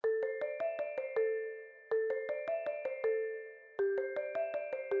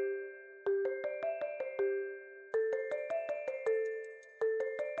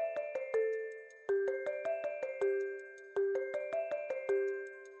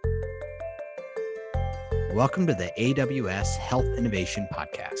Welcome to the AWS Health Innovation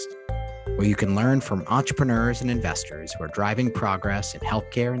Podcast, where you can learn from entrepreneurs and investors who are driving progress in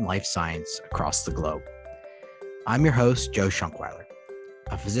healthcare and life science across the globe. I'm your host, Joe Schunkweiler,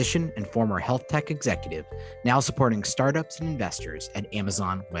 a physician and former health tech executive, now supporting startups and investors at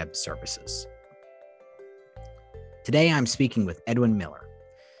Amazon Web Services. Today, I'm speaking with Edwin Miller.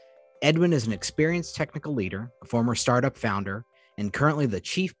 Edwin is an experienced technical leader, a former startup founder, and currently the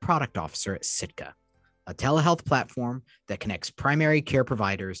chief product officer at Sitka, a telehealth platform that connects primary care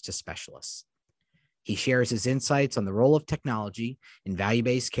providers to specialists. He shares his insights on the role of technology in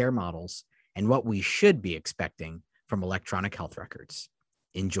value-based care models and what we should be expecting from electronic health records.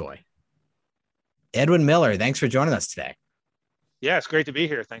 Enjoy. Edwin Miller, thanks for joining us today. Yeah, it's great to be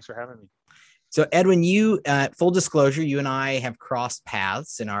here. Thanks for having me. So Edwin, you, full disclosure, you and I have crossed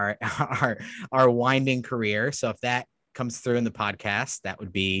paths in our winding career. So if that comes through in the podcast, that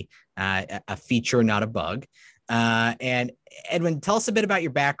would be a feature, not a bug. And Edwin, tell us a bit about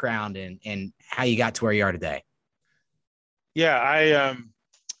your background and how you got to where you are today. Yeah,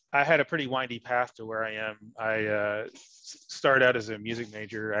 I had a pretty windy path to where I am. I started out as a music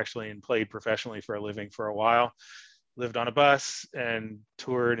major, actually, and played professionally for a living for a while. Lived on a bus and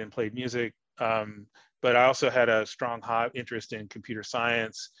toured and played music. But I also had a strong interest in computer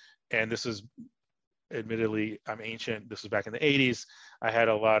science. And this was, admittedly, I'm ancient. This was back in the 80s. I did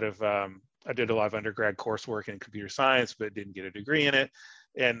a lot of undergrad coursework in computer science, but didn't get a degree in it.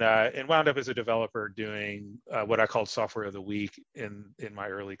 And wound up as a developer doing what I called software of the week in my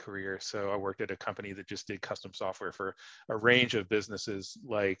early career. So I worked at a company that just did custom software for a range of businesses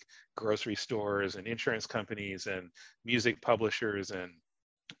like grocery stores and insurance companies and music publishers and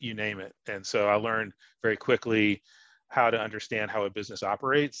you name it. And so I learned very quickly how to understand how a business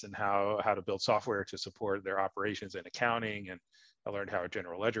operates and how to build software to support their operations and accounting. And I learned how a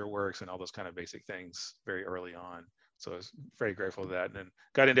general ledger works and all those kind of basic things very early on. So I was very grateful for that. And then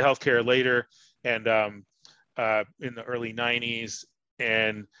got into healthcare later and in the early 90s.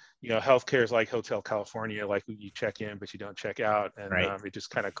 And, you know, healthcare is like Hotel California, like you check in, but you don't check out. And right. It just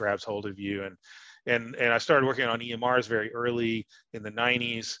kind of grabs hold of you. And I started working on EMRs very early in the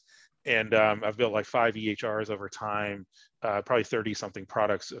 90s. And I've built like 5 EHRs over time, probably 30 something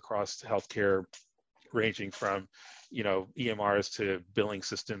products across healthcare, ranging from, you know, EMRs to billing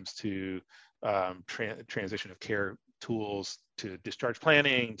systems to transition of care tools to discharge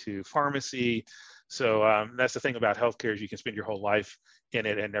planning to pharmacy. So that's the thing about healthcare is you can spend your whole life in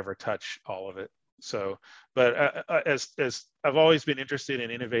it and never touch all of it. So, but as I've always been interested in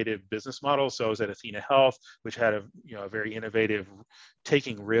innovative business models. So I was at Athena Health, which had a very innovative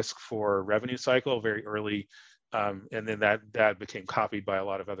taking risk for revenue cycle very early. And then that became copied by a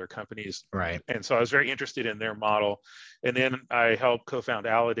lot of other companies. Right. And so I was very interested in their model. And then I helped co-found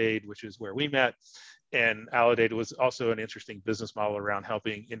Aledade, which is where we met. And Aledade was also an interesting business model around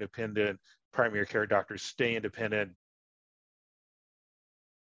helping independent primary care doctors stay independent,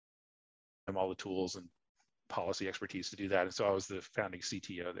 all the tools and policy expertise to do that. And so I was the founding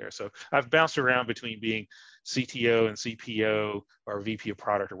CTO there. So I've bounced around between being CTO and CPO or VP of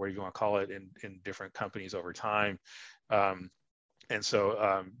product or whatever you want to call it in different companies over time. And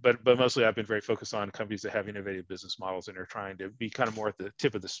so, but mostly I've been very focused on companies that have innovative business models and are trying to be kind of more at the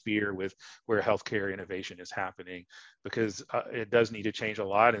tip of the spear with where healthcare innovation is happening, because it does need to change a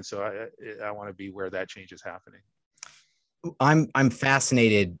lot. And so I want to be where that change is happening. I'm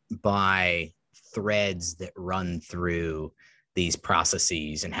fascinated by threads that run through these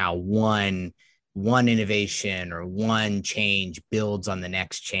processes and how one innovation or one change builds on the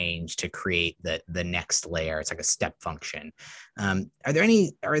next change to create the next layer. It's like a step function. Are there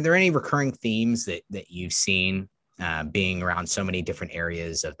any recurring themes that you've seen being around so many different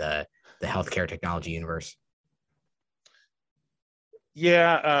areas of the healthcare technology universe?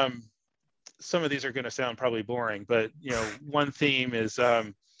 Yeah. Some of these are going to sound probably boring, but one theme is UX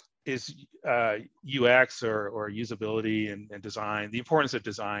or usability and design. The importance of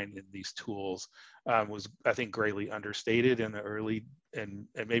design in these tools was, I think, greatly understated in the early and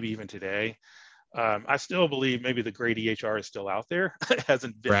maybe even today. I still believe maybe the great EHR is still out there. It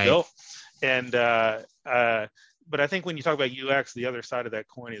hasn't been built. And but I think when you talk about UX, the other side of that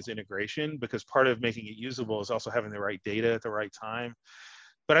coin is integration, because part of making it usable is also having the right data at the right time.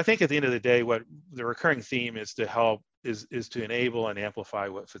 But I think at the end of the day, what the recurring theme is to help is to enable and amplify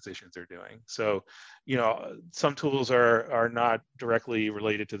what physicians are doing. So, some tools are not directly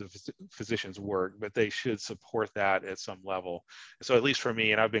related to the physician's work, but they should support that at some level. So at least for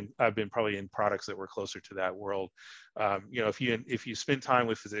me, and I've been probably in products that were closer to that world. If you spend time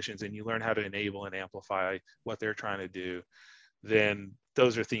with physicians and you learn how to enable and amplify what they're trying to do, then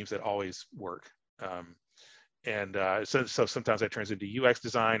those are themes that always work. so sometimes that turns into UX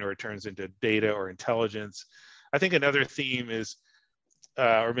design, or it turns into data or intelligence. I think another theme is,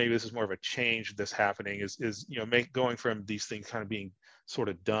 or maybe this is more of a change that's happening, is going from these things kind of being sort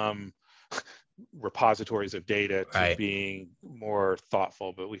of dumb repositories of data to Right. being more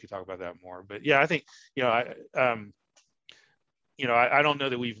thoughtful. But we could talk about that more. But yeah, I think I don't know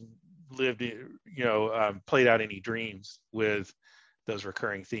that we've lived, played out any dreams with those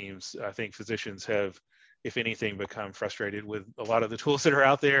recurring themes. I think physicians have, if anything, become frustrated with a lot of the tools that are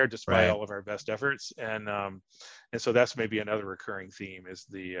out there, despite Right. all of our best efforts. And so that's maybe another recurring theme, is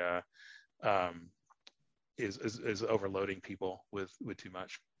the is overloading people with too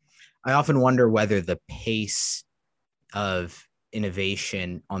much. I often wonder whether the pace of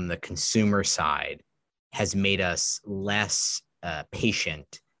innovation on the consumer side has made us less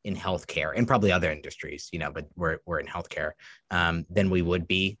patient in healthcare, and probably other industries, but we're in healthcare, than we would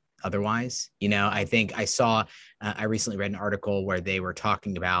be otherwise. I think I recently read an article where they were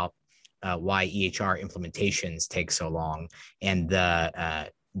talking about why EHR implementations take so long, and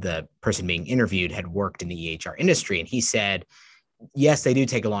the person being interviewed had worked in the EHR industry, and he said, yes, they do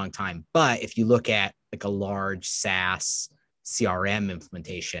take a long time, but if you look at like a large SaaS CRM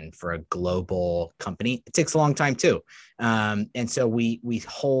implementation for a global company, it takes a long time too. And so we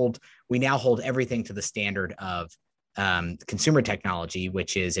now hold everything to the standard of consumer technology,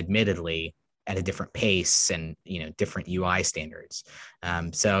 which is admittedly at a different pace and different UI standards.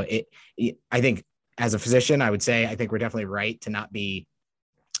 So I think as a physician, I would say I think we're definitely right to not be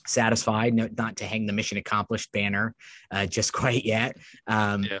satisfied, not to hang the mission accomplished banner just quite yet.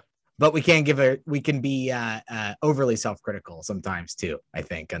 Yeah. But we can be overly self-critical sometimes too, I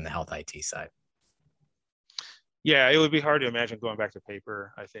think, on the health IT side. Yeah, it would be hard to imagine going back to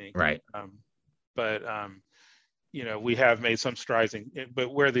paper, I think. Right. But we have made some strides,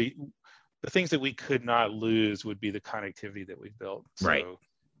 but where the things that we could not lose would be the connectivity that we've built. Right. So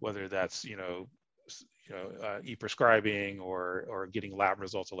whether that's e-prescribing, or getting lab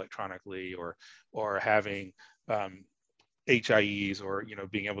results electronically, or having HIEs, or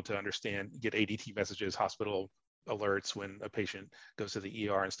being able to get ADT messages, hospital alerts when a patient goes to the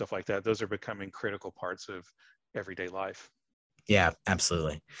ER and stuff like that. Those are becoming critical parts of everyday life. Yeah,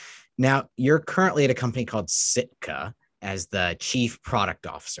 absolutely. Now, you're currently at a company called Sitka as the Chief Product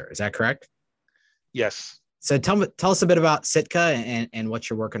Officer. Is that correct? Yes. So tell us a bit about Sitka and what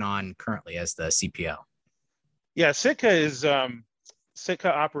you're working on currently as the CPO. Yeah,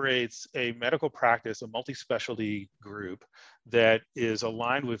 Sitka operates a medical practice, a multi-specialty group that is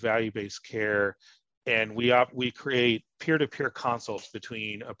aligned with value-based care, and we create peer-to-peer consults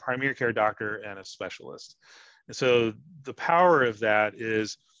between a primary care doctor and a specialist. And so the power of that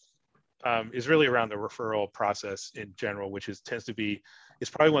is really around the referral process in general, which it's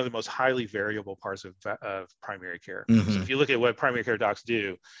probably one of the most highly variable parts of primary care. Mm-hmm. So if you look at what primary care docs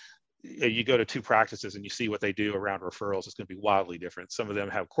do, you go to two practices and you see what they do around referrals, it's going to be wildly different. Some of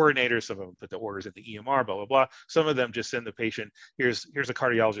them have coordinators, some of them put the orders in the EMR, blah, blah, blah. Some of them just send the patient, here's a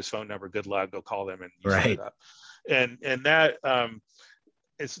cardiologist phone number, good luck, go call them, and you set it up. And that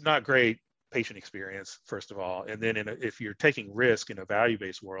it's not great patient experience, first of all. And then if you're taking risk in a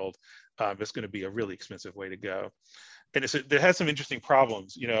value-based world, it's going to be a really expensive way to go. And it has some interesting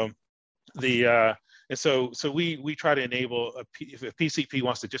problems, and so we try to enable if a PCP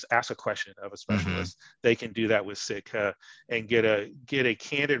wants to just ask a question of a specialist, they can do that with Sitka and get a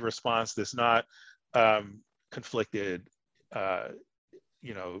candid response that's not conflicted,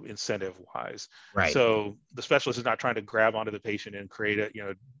 incentive wise. Right. So the specialist is not trying to grab onto the patient and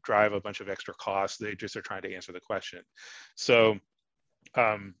drive a bunch of extra costs. They just are trying to answer the question. So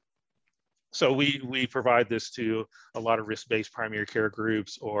we provide this to a lot of risk-based primary care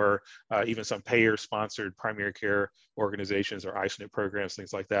groups, or even some payer-sponsored primary care organizations, or ISNP programs,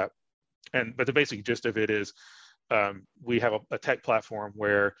 things like that. But the basic gist of it is we have a tech platform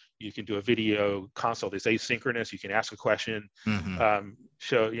where you can do a video consult. It's asynchronous. You can ask a question,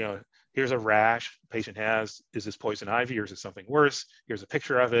 show, here's a rash the patient has. Is this poison ivy, or is it something worse? Here's a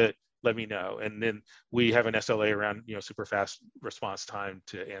picture of it. Let me know. And then we have an SLA around, super fast response time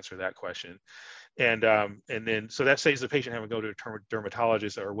to answer that question. And then, so that saves the patient having to go to a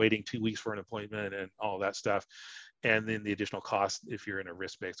dermatologist or waiting 2 weeks for an appointment and all that stuff. And then the additional cost, if you're in a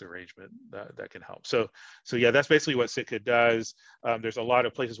risk-based arrangement, that can help. So yeah, that's basically what Sitka does. There's a lot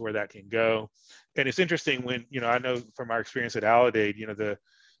of places where that can go. And it's interesting when, I know from our experience at Aledade,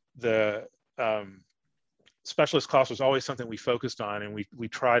 the specialist cost was always something we focused on, and we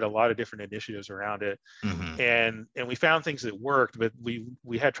tried a lot of different initiatives around it. And we found things that worked, but we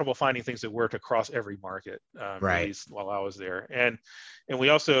had trouble finding things that worked across every market, at least while I was there. And we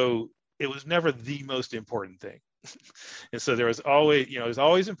also, it was never the most important thing. And so there was always, it was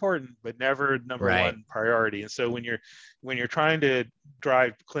always important, but never number Right. one priority. And so when you're trying to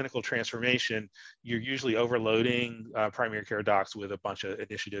drive clinical transformation, you're usually overloading primary care docs with a bunch of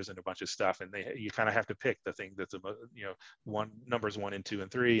initiatives and a bunch of stuff, and you kind of have to pick the thing that's numbers 1 and 2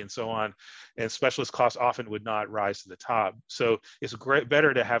 and 3 and so on. And specialist costs often would not rise to the top. So it's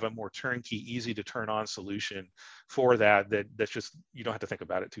better to have a more turnkey, easy to turn on solution for that's just, you don't have to think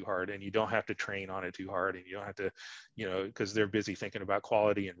about it too hard, and you don't have to train on it too hard, and you don't have to, because they're busy thinking about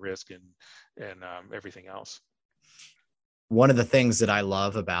quality and risk and everything else. One of the things that I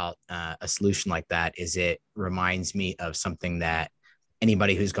love about a solution like that is it reminds me of something that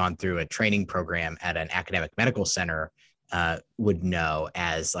anybody who's gone through a training program at an academic medical center would know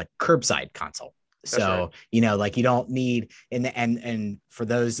as like curbside consult. That's right. So, like you don't need, and for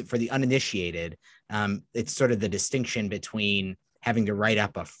the uninitiated, it's sort of the distinction between having to write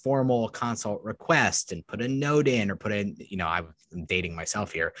up a formal consult request and put a note in, or put in, I'm dating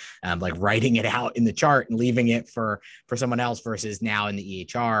myself here, like writing it out in the chart and leaving it for someone else, versus now in the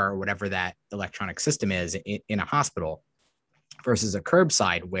EHR or whatever that electronic system is in a hospital, versus a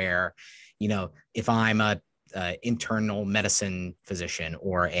curbside where, if I'm a internal medicine physician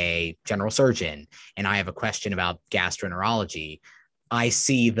or a general surgeon and I have a question about gastroenterology, I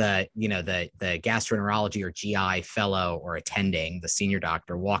see the gastroenterology or GI fellow or attending, the senior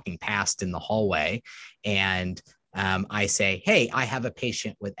doctor, walking past in the hallway, and I say, hey, I have a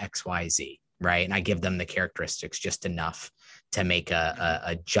patient with XYZ, right? And I give them the characteristics, just enough to make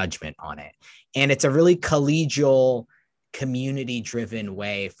a judgment on it. And it's a really collegial, community-driven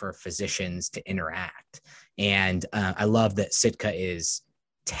way for physicians to interact. And I love that Sitka is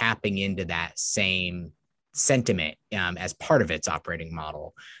tapping into that same sentiment as part of its operating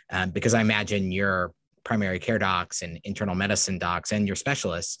model, because I imagine your primary care docs and internal medicine docs and your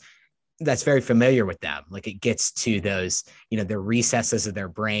specialists, that's very familiar with them. Like it gets to those, the recesses of their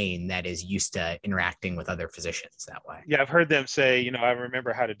brain that is used to interacting with other physicians that way. Yeah, I've heard them say, I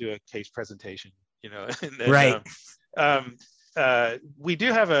remember how to do a case presentation, and right.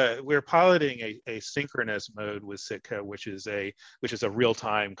 We're piloting a synchronous mode with Sitka, which is a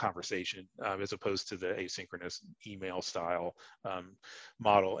real-time conversation, as opposed to the asynchronous email style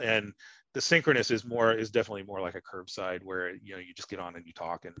model. And the synchronous is definitely more like a curbside, where you just get on and you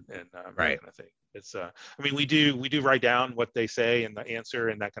talk and right. that kind of thing. It's we do write down what they say and the answer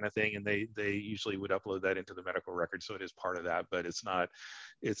and that kind of thing, and they usually would upload that into the medical record, so it is part of that, but it's not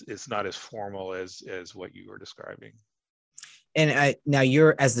as formal as what you were describing. And now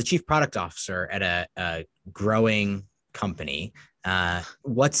you're, as the chief product officer at a growing company,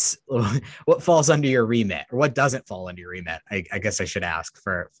 what falls under your remit, or what doesn't fall under your remit? I guess I should ask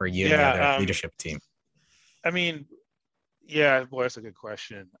for you and the other leadership team. Yeah, boy, that's a good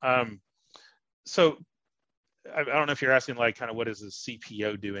question. So I don't know if you're asking like kind of what does a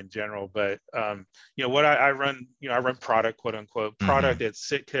CPO do in general, but what I run, I run product, quote unquote. Product at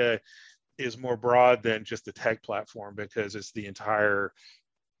Sitka is more broad than just the tech platform, because it's the entire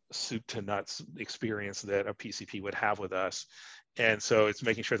soup to nuts experience that a PCP would have with us. And so it's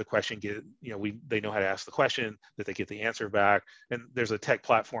making sure the question they know how to ask the question, that they get the answer back. And there's a tech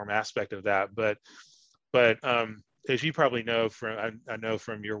platform aspect of that. But as you probably know I know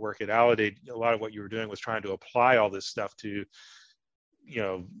from your work at Aledade, a lot of what you were doing was trying to apply all this stuff to,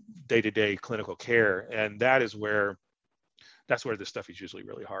 day-to-day clinical care. And that's where this stuff is usually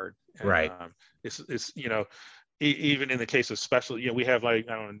really hard. And, right. It's even in the case of special, we have like,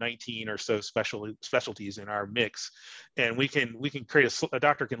 I don't know, 19 or so specialties in our mix, and we can create a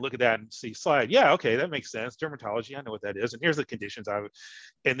doctor can look at that and see slide. Yeah, okay, that makes sense. Dermatology, I know what that is, and here's the conditions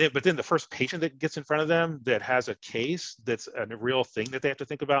but then the first patient that gets in front of them that has a case that's a real thing that they have to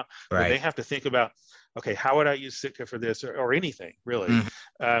think about, right. They have to think about, okay, how would I use Sitka for this, or anything really,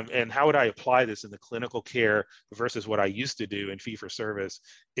 and how would I apply this in the clinical care versus what I used to do in fee for service?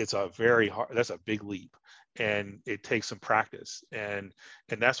 It's that's a big leap, and it takes some practice, and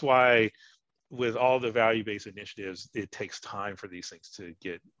that's why with all the value-based initiatives, it takes time for these things to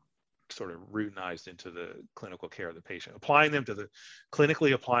get sort of routinized into the clinical care of the patient.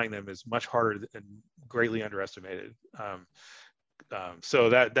 Clinically applying them is much harder and greatly underestimated. So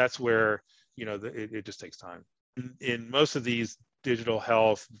that's where it just takes time. In most of these digital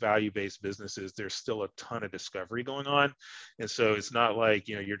health value-based businesses, there's still a ton of discovery going on, and so it's not like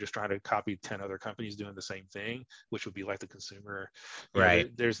you're just trying to copy 10 other companies doing the same thing, which would be like the consumer.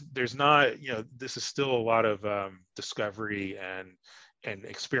 Right. There's not, this is still a lot of discovery and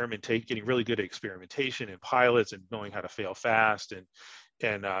getting really good at experimentation and pilots, and knowing how to fail fast,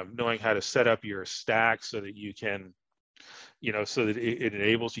 and knowing how to set up your stack so that you can so that it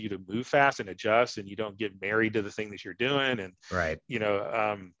enables you to move fast and adjust, and you don't get married to the thing that you're doing. And, Right.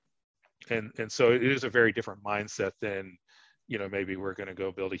 And so it is a very different mindset than, maybe we're going to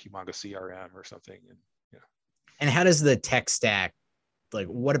go build a humongous CRM or something. And, And how does the tech stack, like,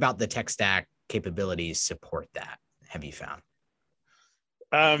 what about the tech stack capabilities support that? Have you found?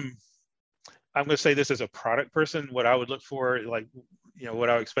 I'm going to say this as a product person, what I would look for, like, what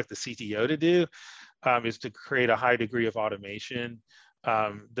I would expect the CTO to do, is to create a high degree of automation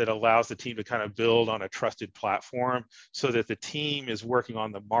that allows the team to kind of build on a trusted platform, so that the team is working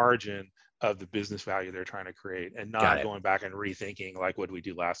on the margin of the business value they're trying to create, and not going back and rethinking, like, what did we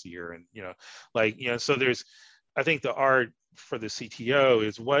do last year? And, so I think the art for the CTO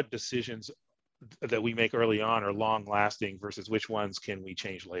is what decisions that we make early on are long lasting versus which ones can we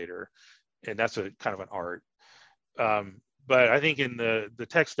change later. And that's a kind of an art. But I think in the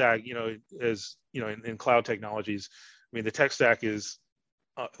tech stack, as in cloud technologies, I mean, the tech stack is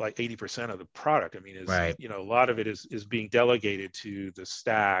like 80% of the product. I mean, Right. a lot of it is being delegated to the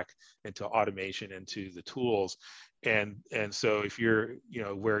stack and to automation and to the tools. And so if you're,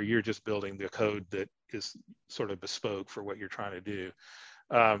 where you're just building the code that is sort of bespoke for what you're trying to do,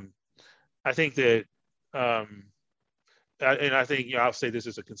 I think that, and I think, I'll say this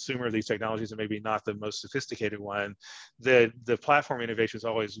as a consumer of these technologies, and maybe not the most sophisticated one, the platform innovation is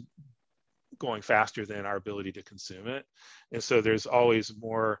always going faster than our ability to consume it. And so there's always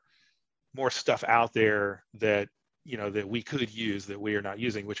more stuff out there that, that we could use that we are not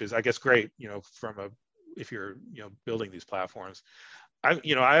using, which is, I guess, great, if you're, building these platforms. I'm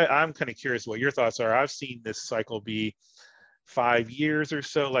kind of curious what your thoughts are. I've seen this cycle be 5 years or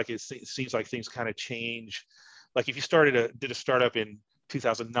so. Like, it seems like things kind of change. Like, if you did a startup in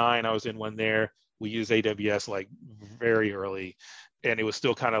 2009, I was in one there. We used AWS like very early, and it was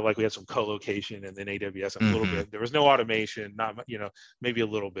still kind of like we had some co-location and then AWS a little bit. There was no automation, not, maybe a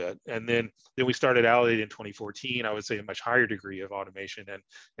little bit. And then we started Alloy in 2014. I would say a much higher degree of automation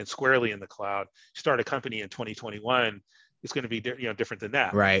and squarely in the cloud. Start a company in 2021. It's going to be different than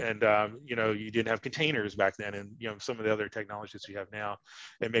that. Right. And you didn't have containers back then, and some of the other technologies you have now,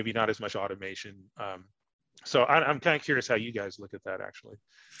 and maybe not as much automation. So I'm kind of curious how you guys look at that, actually.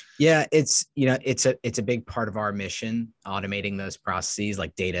 Yeah, it's a big part of our mission, automating those processes.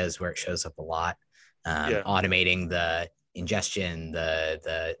 Like, data is where it shows up a lot. Automating the ingestion,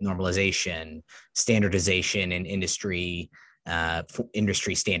 the normalization, standardization in industry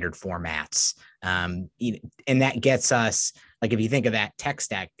standard formats. And that gets us, like, if you think of that tech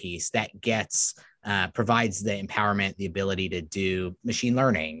stack piece, that provides the empowerment, the ability to do machine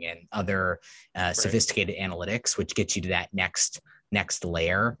learning and other sophisticated analytics, which gets you to that next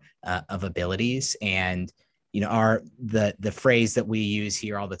layer of abilities. And the phrase that we use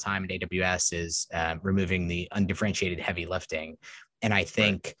here all the time at AWS is removing the undifferentiated heavy lifting. And I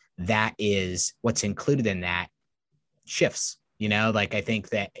think that is what's included in that shifts. Like, I think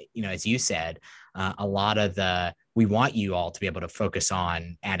that, as you said, a lot of we want you all to be able to focus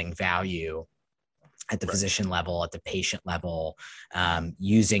on adding value at the physician level, at the patient level,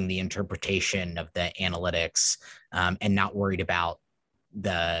 using the interpretation of the analytics, and not worried about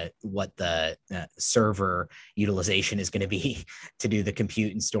what the server utilization is going to be to do the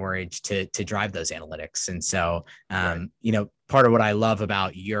compute and storage to drive those analytics. And so, part of what I love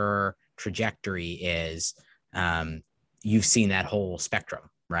about your trajectory is you've seen that whole spectrum,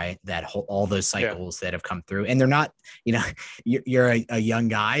 right? All those cycles that have come through, and they're not, you're a young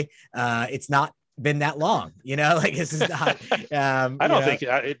guy. It's not been that long, like, this is not, I don't think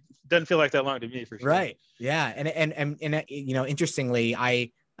it doesn't feel like that long to me, for sure. Right. Yeah. And interestingly,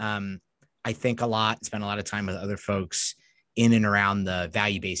 I think spend a lot of time with other folks in and around the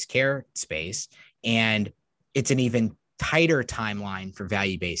value-based care space. And it's an even tighter timeline for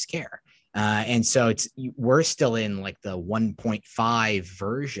value-based care. And so we're still in like the 1.5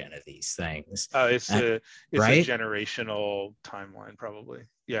 version of these things. It's a right? generational timeline, probably.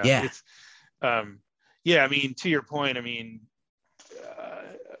 Yeah. Yeah. It's, I mean, to your point, I mean,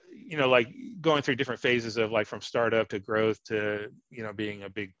 like, going through different phases of, like, from startup to growth to, being a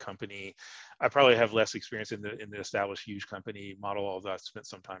big company. I probably have less experience in the established huge company model, although I spent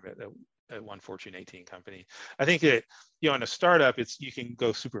some time at one Fortune 18 company. I think that, in a startup, you can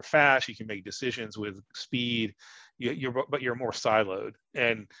go super fast, you can make decisions with speed, but you're more siloed,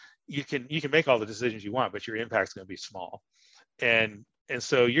 and you can make all the decisions you want, but your impact's going to be small. And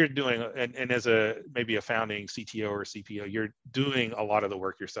so you're doing, and as maybe a founding CTO or CPO, you're doing a lot of the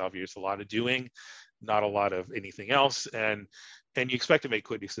work yourself. There's a lot of doing, not a lot of anything else. And you expect to make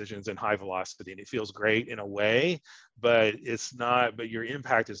quick decisions in high velocity, and it feels great in a way, but it's not, but your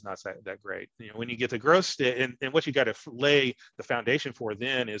impact is not that great. When you get to growth state, and what you got to lay the foundation for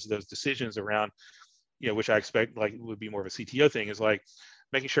then is those decisions around, which I expect like would be more of a CTO thing, is like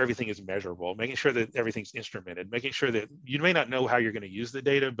making sure everything is measurable, making sure that everything's instrumented, making sure that you may not know how you're going to use the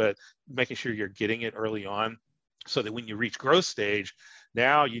data, but making sure you're getting it early on, so that when you reach growth stage,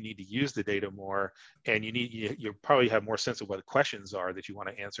 now you need to use the data more, and you probably have more sense of what the questions are that you want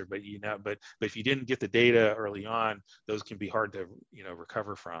to answer. But but if you didn't get the data early on, those can be hard to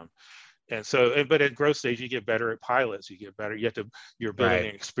recover from. And so, but at growth stage, you get better at pilots. You get better. You're building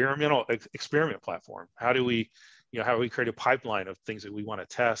an experiment platform. How do we create a pipeline of things that we want to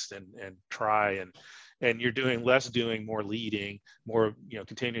test and try, and you're doing more leading, more,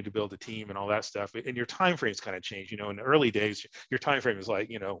 continuing to build a team and all that stuff. And your time frames kind of change. In the early days, your time frame is like,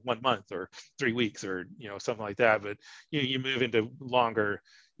 1 month or 3 weeks or, something like that. But you move into longer,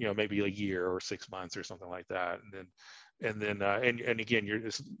 maybe a year or 6 months or something like that. And then again, you're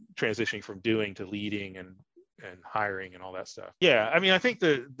just transitioning from doing to leading and hiring and all that stuff. Yeah. I mean, I think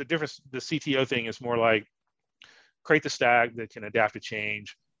the difference, the CTO thing is more like create the stack that can adapt to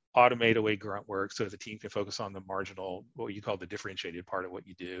change, automate away grunt work so the team can focus on the marginal, what you call the differentiated part of what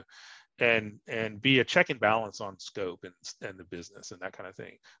you do, and be a check and balance on scope and the business and that kind of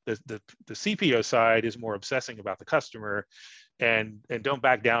thing. The CPO side is more obsessing about the customer, and don't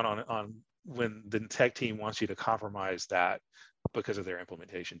back down on when the tech team wants you to compromise that because of their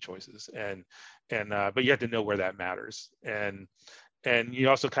implementation choices. But you have to know where that matters. And you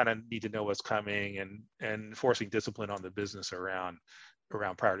also kind of need to know what's coming, and enforcing discipline on the business around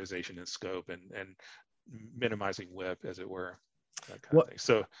prioritization and scope, and minimizing WIP, as it were, that kind of thing.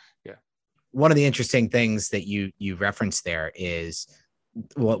 So, yeah. One of the interesting things that you referenced there is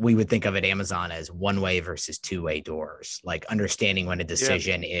what we would think of at Amazon as one-way versus two-way doors, like understanding when a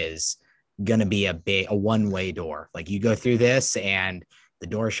decision is going to be a one-way door. Like you go through this and the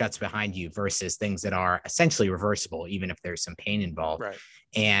door shuts behind you, versus things that are essentially reversible, even if there's some pain involved. Right.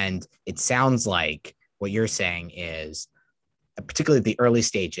 And it sounds like what you're saying is, particularly at the early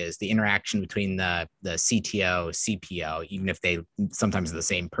stages, the interaction between the CTO, CPO, even if they sometimes are the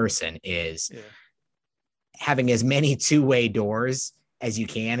same person, is having as many two-way doors as you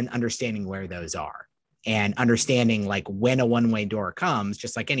can and understanding where those are, and understanding like when a one-way door comes,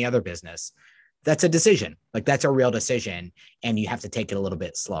 just like any other business, that's a decision. Like that's a real decision, and you have to take it a little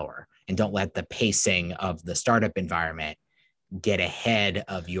bit slower, and don't let the pacing of the startup environment get ahead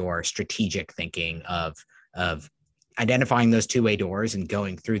of your strategic thinking of identifying those two-way doors and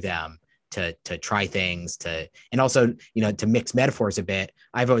going through them to try things, and also, to mix metaphors a bit.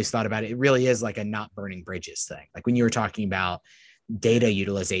 I've always thought about it. It really is like a not burning bridges thing. Like when you were talking about data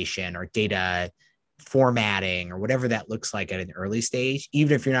utilization or data formatting or whatever that looks like at an early stage,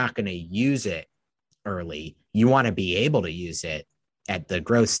 even if you're not going to use it early, you want to be able to use it at the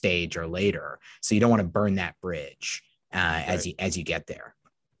growth stage or later. So you don't want to burn that bridge as you get there.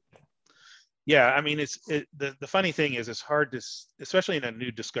 Yeah, I mean, the funny thing is, it's hard to, especially in a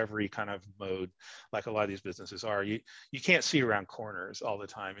new discovery kind of mode, like a lot of these businesses are, you can't see around corners all the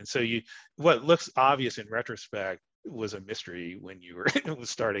time. And so what looks obvious in retrospect was a mystery when you were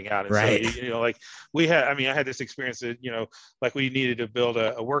starting out. And right. So, like I had this experience that, like we needed to build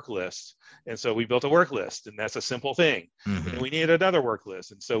a work list. And so we built a work list, and that's a simple thing. Mm-hmm. And we needed another work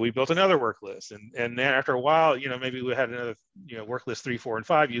list. And so we built another work list. And then after a while, maybe we had another, work list 3, 4, and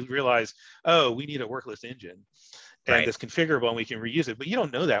 5, you realize, oh, we need a work list engine. And it's configurable and we can reuse it. But you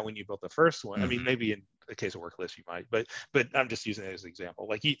don't know that when you built the first one. Mm-hmm. I mean, maybe in the case of work list, you might, but I'm just using it as an example.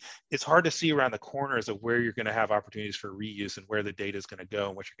 Like it's hard to see around the corners of where you're going to have opportunities for reuse and where the data is going to go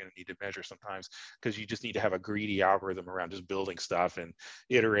and what you're going to need to measure sometimes, because you just need to have a greedy algorithm around just building stuff and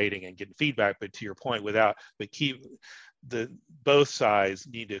iterating and getting feedback. But to your point, both sides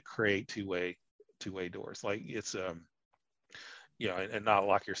need to create two-way doors. Like it's, and not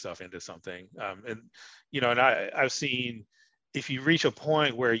lock yourself into something. And I've seen, if you reach a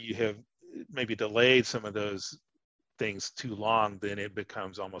point where you have maybe delayed some of those things too long, then it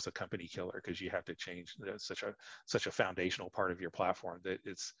becomes almost a company killer, because you have to change such a foundational part of your platform that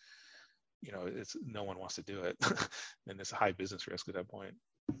it's no one wants to do it. And it's a high business risk at that point.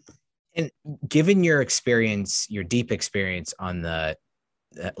 And given your experience, your deep experience on the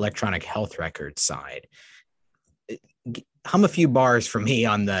electronic health record side, hum a few bars for me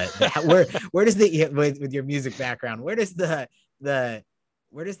on where does with your music background, where does the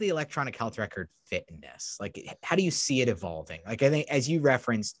electronic health record fit in this? Like, how do you see it evolving? Like, I think, as you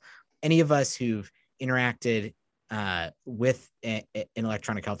referenced, any of us who've interacted with an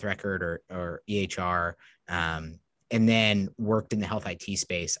electronic health record or EHR, and then worked in the health IT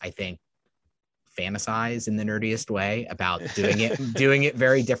space, I think fantasize in the nerdiest way about doing it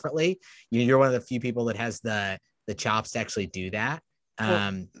very differently. You're one of the few people that has the chops to actually do that.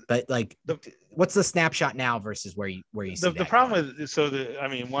 But like, what's the snapshot now versus where you see the that problem going? with, so the, I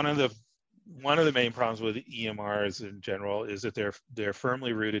mean, one of the main problems with EMRs in general is that they're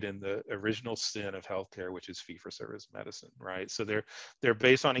firmly rooted in the original sin of healthcare, which is fee-for-service medicine, right? So they're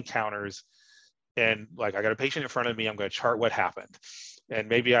based on encounters, and like, I got a patient in front of me, I'm going to chart what happened, and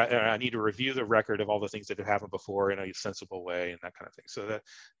maybe I need to review the record of all the things that have happened before in a sensible way and that kind of thing. So that,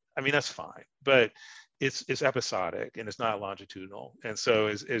 I mean, that's fine, but it's episodic and it's not longitudinal. And so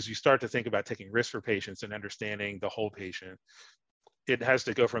as you start to think about taking risks for patients and understanding the whole patient, it has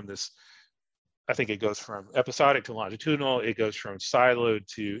to go from this, I think it goes from episodic to longitudinal. It goes from siloed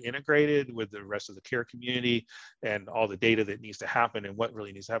to integrated with the rest of the care community and all the data that needs to happen and what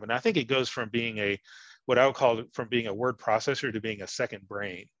really needs to happen. And I think it goes from being what I would call from being a word processor to being a second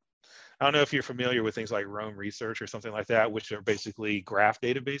brain. I don't know if you're familiar with things like Rome Research or something like that, which are basically graph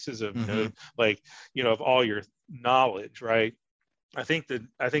databases of of all your knowledge, right? I think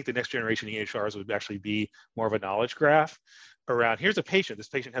the next generation EHRs would actually be more of a knowledge graph around, here's a patient, this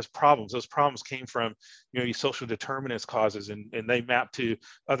patient has problems, those problems came from these social determinants causes, and they map to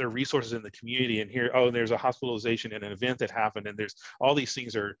other resources in the community, and here, oh, and there's a hospitalization and an event that happened, and there's all these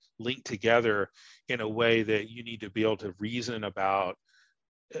things are linked together in a way that you need to be able to reason about,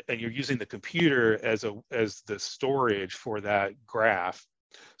 and you're using the computer as the storage for that graph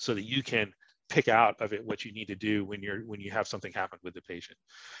so that you can pick out of it what you need to do when you have something happen with the patient.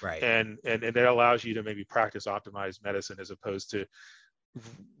 Right. And that allows you to maybe practice optimized medicine as opposed to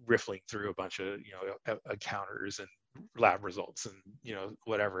riffling through a bunch of encounters and lab results and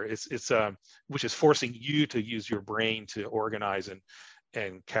whatever. It's which is forcing you to use your brain to organize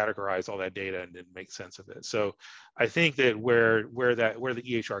and categorize all that data and then make sense of it. So I think that where the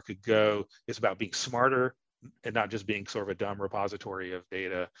EHR could go is about being smarter and not just being sort of a dumb repository of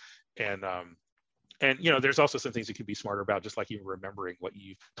data. And there's also some things that can be smarter about, just like you remembering what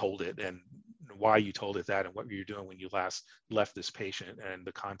you told it and why you told it that and what you're doing when you last left this patient and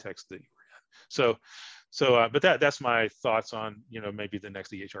the context that you were in. But that's my thoughts on maybe the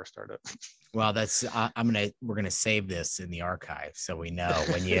next EHR startup. Well, we're gonna save this in the archive so we know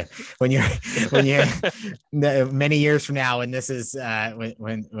when you're many years from now, and this is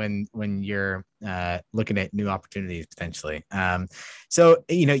when you're looking at new opportunities potentially. So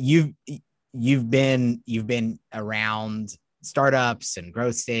you've been around startups and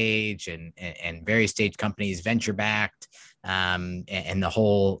growth stage and various stage companies, venture backed, and the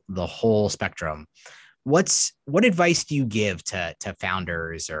whole spectrum. What advice do you give to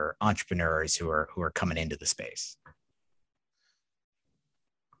founders or entrepreneurs who are coming into the space?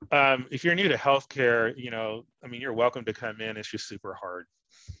 If you're new to healthcare, you're welcome to come in. It's just super hard,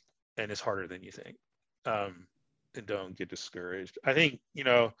 and it's harder than you think. And don't get discouraged. I think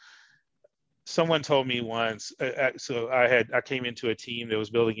someone told me once. So I came into a team that was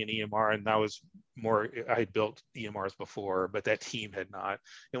building an EMR, and I had built EMRs before, but that team had not.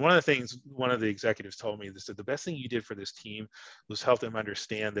 And one of the executives told me, they said, the best thing you did for this team was help them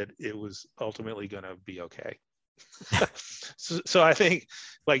understand that it was ultimately going to be okay. so I think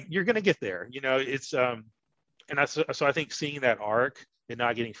you're going to get there, it's, so I think seeing that arc and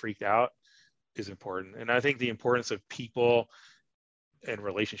not getting freaked out is important. And I think the importance of people and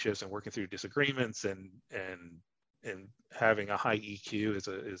relationships and working through disagreements and having a high EQ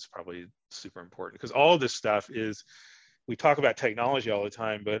is probably super important, because all of this stuff we talk about technology all the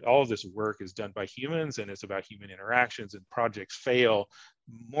time, but all of this work is done by humans, and it's about human interactions, and projects fail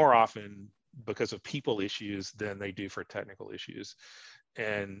more often because of people issues than they do for technical issues.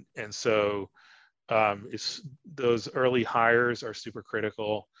 And so it's those early hires are super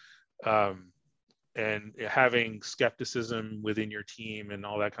critical. And having skepticism within your team and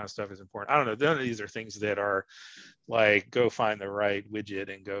all that kind of stuff is important. I don't know. None of these are things that are like, go find the right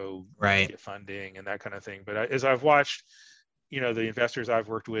widget and go get funding and that kind of thing. But as I've watched, the investors I've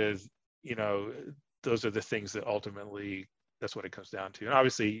worked with, those are the things that ultimately, that's what it comes down to. And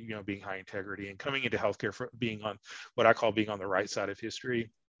obviously, being high integrity and coming into healthcare, for being on what I call being on the right side of history,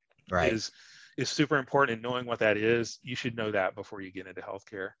 is super important. And knowing what that is, you should know that before you get into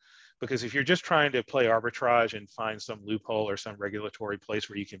healthcare. Because if you're just trying to play arbitrage and find some loophole or some regulatory place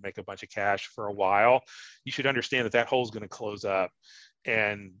where you can make a bunch of cash for a while, you should understand that hole is going to close up,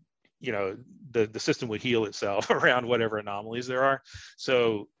 and the system would heal itself around whatever anomalies there are.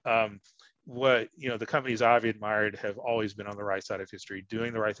 So what, the companies I've admired have always been on the right side of history,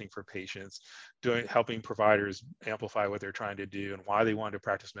 doing the right thing for patients, helping providers amplify what they're trying to do and why they wanted to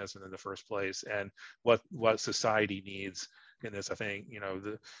practice medicine in the first place, and what society needs in this. I think,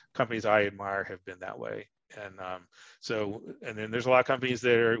 the companies I admire have been that way. And and then there's a lot of companies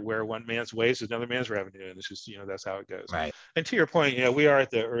that are where one man's waste is another man's revenue, and it's just, that's how it goes. Right. And to your point, we are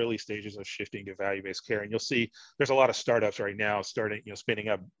at the early stages of shifting to value-based care, and you'll see there's a lot of startups right now starting, spinning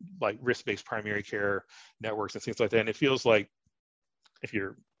up like risk-based primary care networks and things like that. And it feels like, if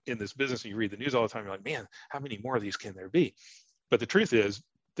you're in this business and you read the news all the time, you're like, man, how many more of these can there be? But the truth is,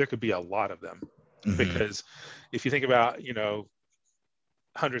 there could be a lot of them, because if you think about,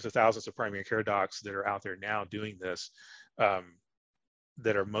 hundreds of thousands of primary care docs that are out there now doing this,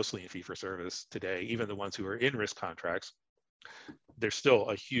 that are mostly in fee-for-service today, even the ones who are in risk contracts, there's still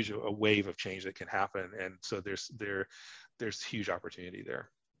a wave of change that can happen. And so there's huge opportunity there.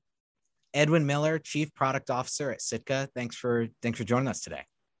 Edwin Miller, Chief Product Officer at Sitka. Thanks for joining us today.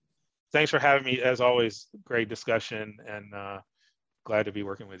 Thanks for having me. As always, great discussion, and glad to be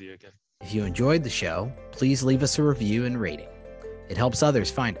working with you again. If you enjoyed the show, please leave us a review and rating. It helps others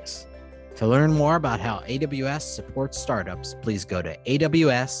find us. To learn more about how AWS supports startups, please go to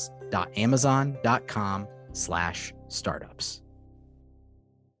aws.amazon.com/startups.